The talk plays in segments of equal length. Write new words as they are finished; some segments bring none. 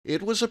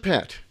It was a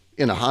pet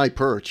in a high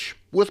perch.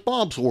 With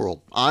Bob's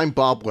World, I'm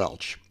Bob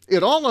Welch.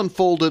 It all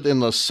unfolded in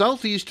the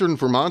southeastern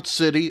Vermont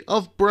city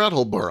of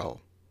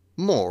Brattleboro.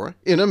 More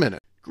in a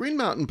minute. Green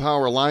Mountain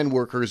Power line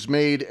workers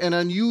made an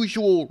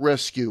unusual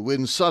rescue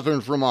in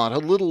southern Vermont a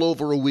little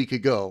over a week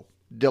ago.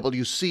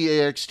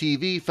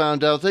 WCAX-TV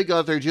found out they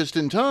got there just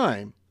in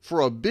time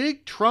for a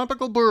big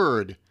tropical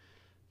bird.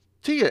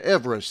 Tia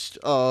Everest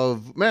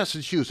of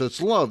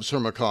Massachusetts loves her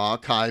macaw,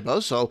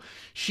 Kaiba, so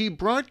she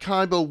brought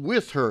Kaiba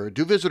with her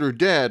to visit her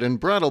dad in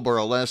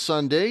Brattleboro last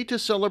Sunday to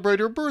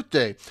celebrate her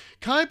birthday.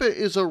 Kaiba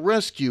is a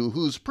rescue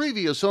whose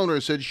previous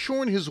owners had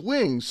shorn his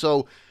wings,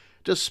 so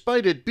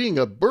despite it being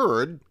a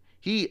bird,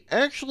 he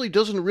actually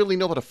doesn't really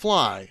know how to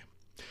fly.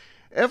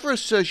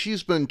 Everest says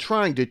she's been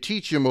trying to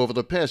teach him over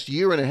the past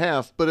year and a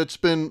half, but it's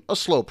been a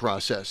slow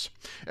process.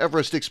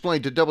 Everest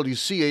explained to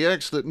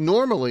WCAX that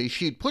normally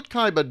she'd put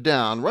Kaiba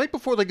down right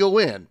before they go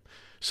in,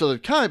 so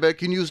that Kaiba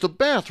can use the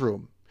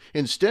bathroom.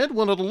 Instead,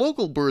 one of the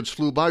local birds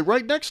flew by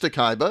right next to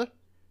Kaiba,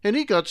 and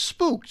he got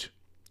spooked.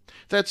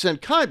 That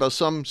sent Kaiba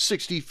some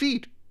 60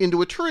 feet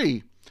into a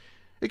tree,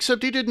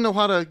 except he didn't know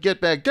how to get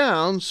back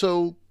down,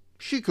 so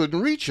she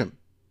couldn't reach him.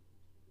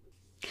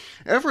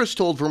 Everest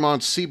told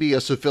Vermont's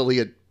CBS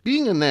affiliate,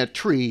 "Being in that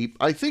tree,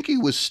 I think he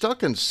was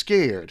stuck and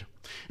scared.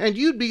 And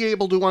you'd be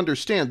able to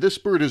understand this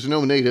bird is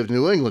no native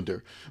New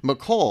Englander.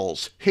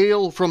 Macaws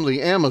hail from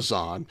the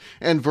Amazon,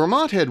 and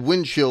Vermont had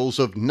wind chills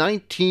of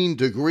 19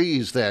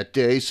 degrees that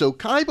day, so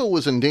Kaiba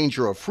was in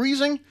danger of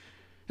freezing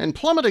and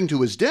plummeting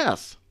to his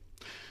death."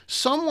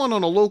 Someone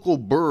on a local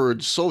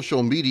bird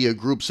social media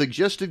group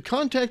suggested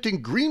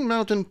contacting Green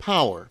Mountain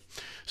Power.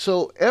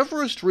 So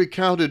Everest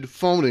recounted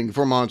phoning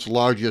Vermont's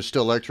largest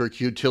electric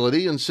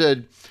utility and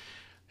said,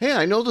 "Hey,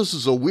 I know this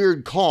is a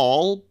weird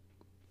call."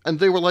 And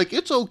they were like,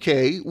 "It's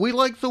okay, we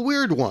like the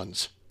weird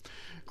ones."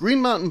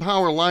 Green Mountain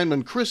Power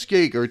lineman Chris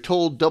Gager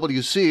told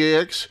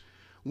WCAX,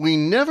 "We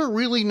never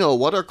really know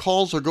what our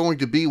calls are going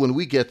to be when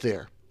we get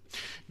there."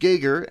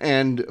 Gager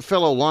and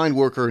fellow line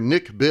worker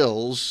Nick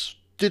Bills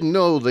didn't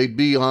know they'd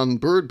be on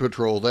bird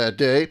patrol that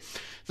day.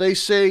 They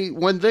say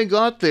when they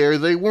got there,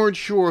 they weren't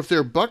sure if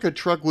their bucket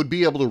truck would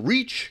be able to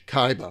reach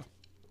Kaiba.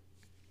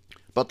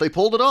 But they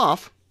pulled it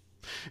off.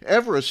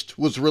 Everest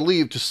was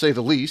relieved, to say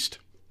the least.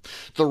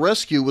 The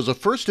rescue was a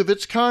first of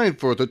its kind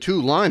for the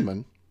two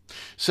linemen.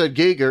 Said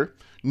Gager,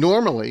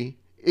 "Normally,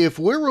 if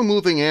we're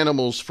removing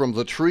animals from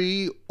the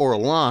tree or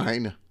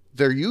line,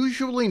 they're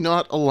usually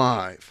not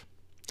alive."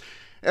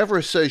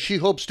 Everest says she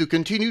hopes to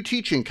continue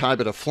teaching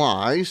Kaiba to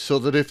fly so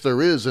that if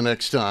there is a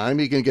next time,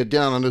 he can get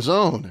down on his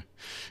own.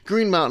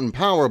 Green Mountain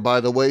Power, by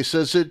the way,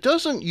 says it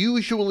doesn't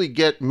usually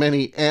get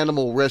many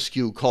animal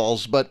rescue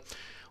calls, but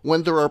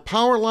when there are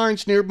power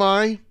lines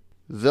nearby,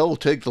 they'll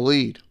take the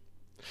lead.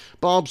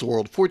 Bob's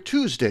World for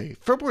Tuesday,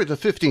 February the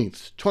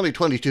 15th,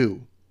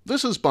 2022.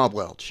 This is Bob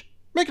Welch.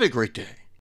 Make it a great day.